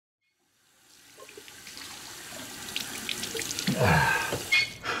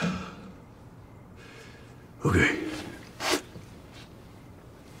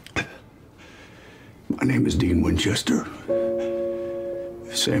name is Dean Winchester.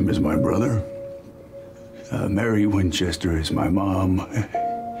 Same as my brother. Mary Winchester is my mom.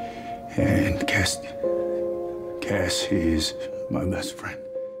 And Cass is my best friend.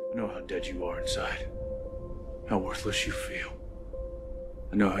 I know how dead you are inside. How worthless you feel.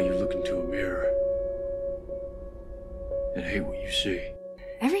 I know how you look into a mirror and hate what you see.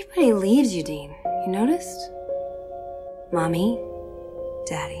 Everybody leaves you, Dean. You noticed? Mommy,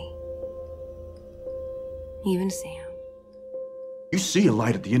 Daddy, even Sam. You see a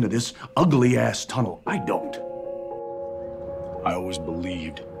light at the end of this ugly-ass tunnel. I don't. I always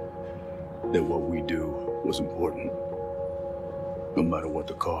believed that what we do was important. No matter what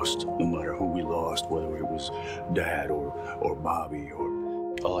the cost, no matter who we lost, whether it was Dad or Bobby, or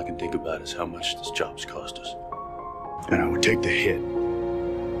all I can think about is how much this job's cost us. And I would take the hit.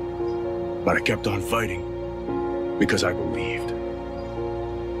 But I kept on fighting because I believed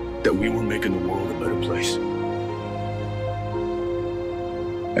that we were making the world a better place.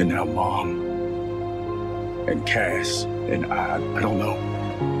 And now Mom and Cass and I don't know.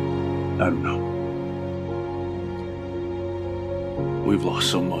 I don't know. We've lost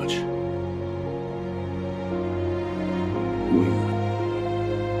so much. We've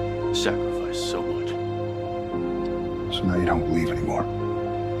sacrificed so much. So now you don't believe anymore.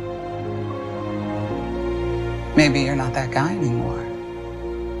 Maybe you're not that guy anymore.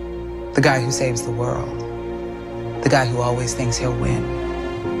 The guy who saves the world. The guy who always thinks he'll win,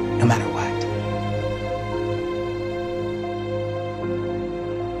 no matter what.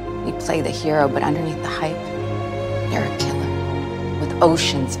 You play the hero, but underneath the hype, you're a killer with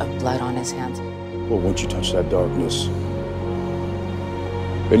oceans of blood on his hands. Well, once you touch that darkness,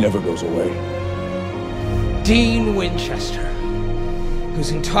 it never goes away. Dean Winchester,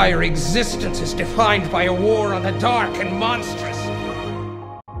 whose entire existence is defined by a war on the dark and monstrous.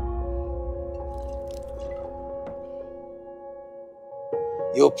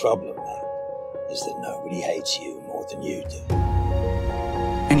 Your problem, man, is that nobody hates you more than you do.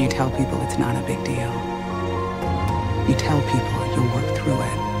 And you tell people it's not a big deal. You tell people you'll work through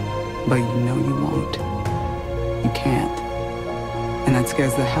it, but you know you won't. You can't. And that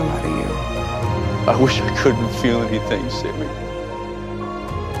scares the hell out of you. I wish I couldn't feel anything, Sammy.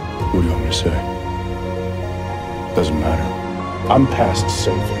 What do you want me to say? Doesn't matter. I'm past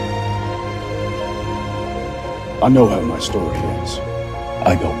saving. I know how my story ends.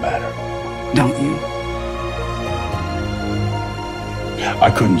 I don't matter. Don't you?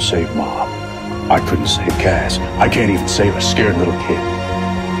 I couldn't save Mom. I couldn't save Cass. I can't even save a scared little kid.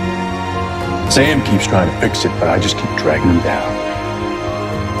 Sam keeps trying to fix it, but I just keep dragging him down.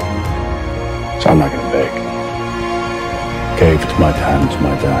 So I'm not gonna beg. Okay, if it's my time, it's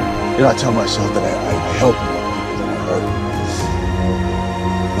my time. You know, I tell myself that I help more people than I hurt.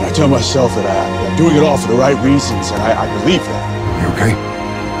 And I tell myself that I'm doing it all for the right reasons, and I believe that. You okay?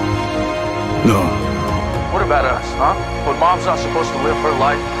 No. What about us, huh? When Mom's not supposed to live her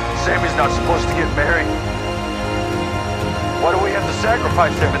life, Sammy's not supposed to get married. Why do we have to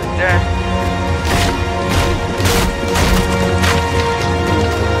sacrifice everything, Dad?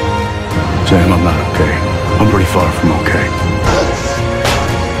 Sam, I'm not okay. I'm pretty far from okay.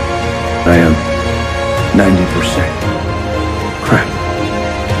 I am 90% crap.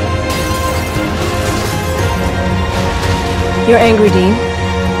 You're angry, Dean.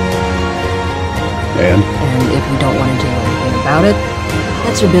 And? And if you don't want to do anything about it,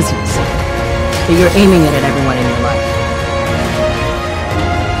 that's your business. But you're aiming it at everyone in your life.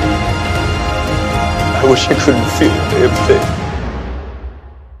 I wish I couldn't feel a damn thing.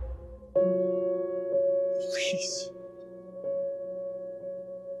 Please.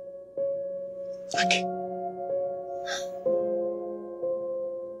 I can't.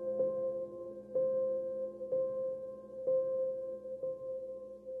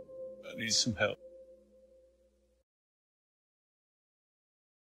 I need some help.